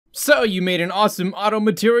So you made an awesome auto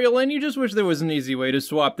material and you just wish there was an easy way to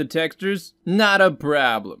swap the textures? Not a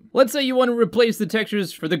problem. Let's say you want to replace the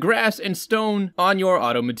textures for the grass and stone on your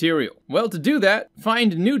auto material. Well, to do that,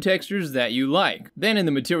 find new textures that you like. Then in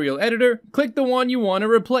the material editor, click the one you want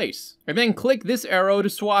to replace, and then click this arrow to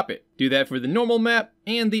swap it. Do that for the normal map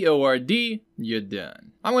and the ORD, you're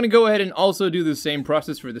done. I'm gonna go ahead and also do the same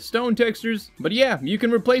process for the stone textures, but yeah, you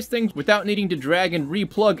can replace things without needing to drag and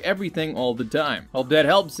replug everything all the time. Hope that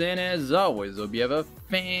helps, and as always, hope you have a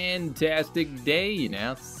fantastic day, and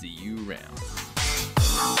I'll see you around.